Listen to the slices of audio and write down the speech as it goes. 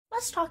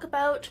let's talk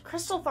about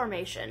crystal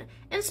formation.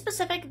 In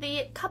specific,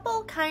 the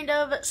couple kind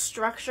of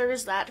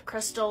structures that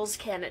crystals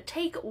can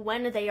take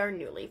when they are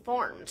newly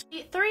formed.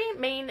 The three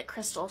main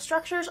crystal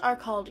structures are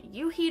called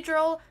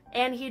euhedral,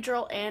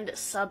 anhedral, and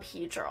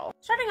subhedral.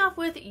 Starting off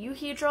with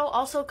euhedral,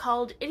 also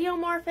called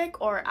idiomorphic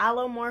or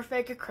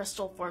allomorphic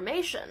crystal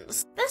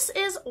formations. This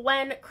is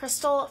when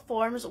crystal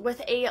forms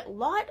with a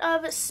lot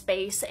of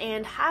space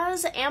and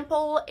has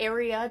ample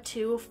area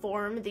to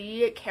form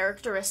the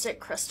characteristic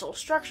crystal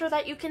structure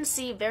that you can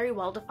see very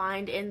well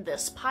defined in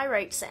this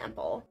pyrite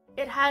sample.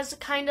 It has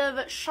kind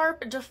of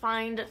sharp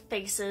defined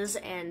faces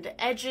and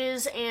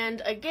edges,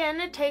 and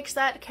again it takes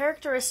that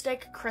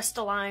characteristic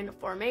crystalline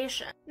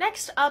formation.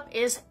 Next up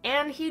is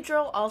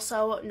anhedral,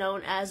 also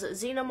known as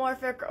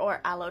xenomorphic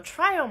or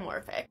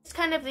allotriomorphic. It's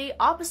kind of the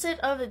opposite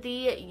of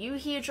the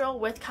euhedral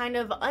with kind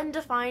of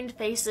undefined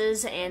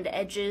faces and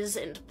edges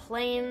and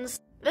planes.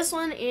 This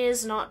one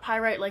is not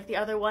pyrite like the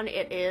other one,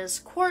 it is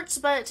quartz,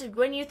 but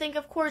when you think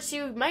of quartz,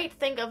 you might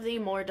think of the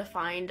more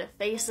defined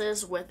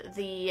faces with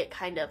the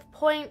kind of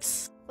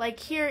points. Like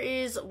here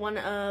is one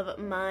of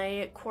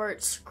my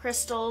quartz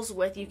crystals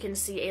with, you can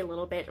see a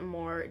little bit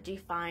more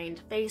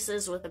defined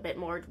faces with a bit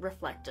more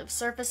reflective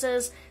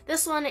surfaces.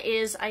 This one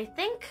is, I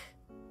think,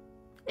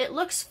 it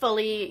looks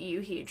fully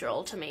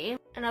euhedral to me.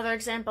 Another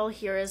example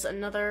here is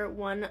another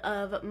one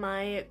of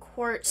my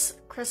quartz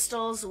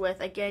crystals with,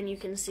 again, you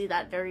can see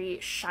that very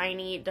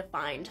shiny,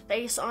 defined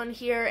face on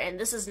here, and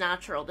this is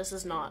natural, this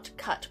is not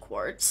cut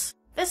quartz.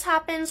 This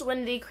happens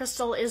when the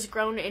crystal is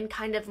grown in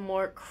kind of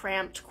more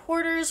cramped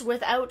quarters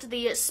without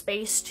the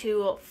space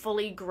to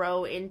fully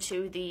grow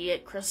into the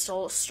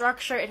crystal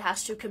structure. It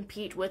has to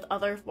compete with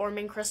other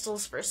forming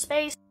crystals for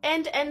space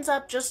and ends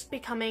up just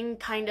becoming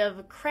kind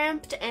of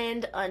cramped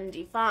and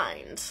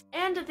undefined.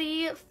 And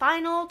the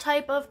final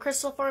type of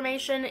crystal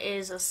formation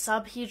is a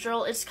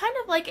subhedral. It's kind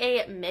of like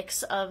a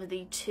mix of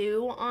the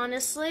two,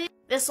 honestly.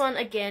 This one,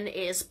 again,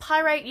 is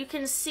pyrite. You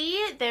can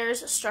see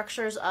there's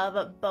structures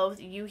of both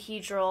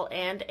euhedral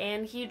and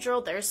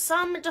anhedral. There's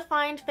some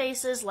defined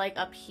faces, like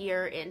up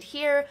here and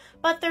here,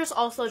 but there's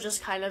also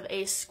just kind of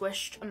a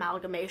squished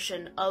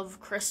amalgamation of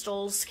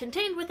crystals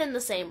contained within the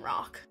same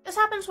rock. This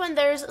happens when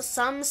there's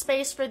some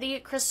space for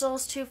the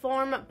crystals to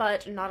form,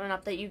 but not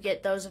enough that you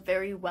get those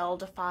very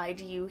well-defined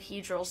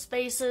euhedral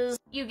spaces.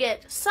 You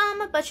get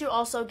some, but you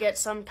also get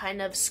some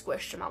kind of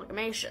squished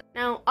amalgamation.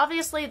 Now,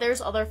 obviously,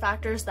 there's other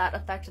factors that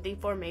affect the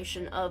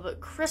formation of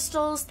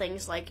crystals,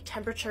 things like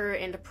temperature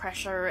and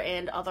pressure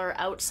and other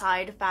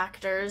outside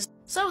factors.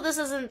 So this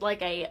isn't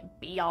like a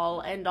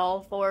be-all,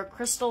 end-all for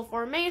crystal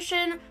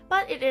formation,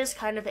 but it is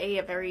kind of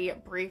a very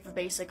brief,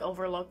 basic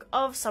overlook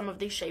of some of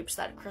the shapes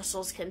that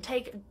crystals can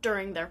take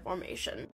during their formation.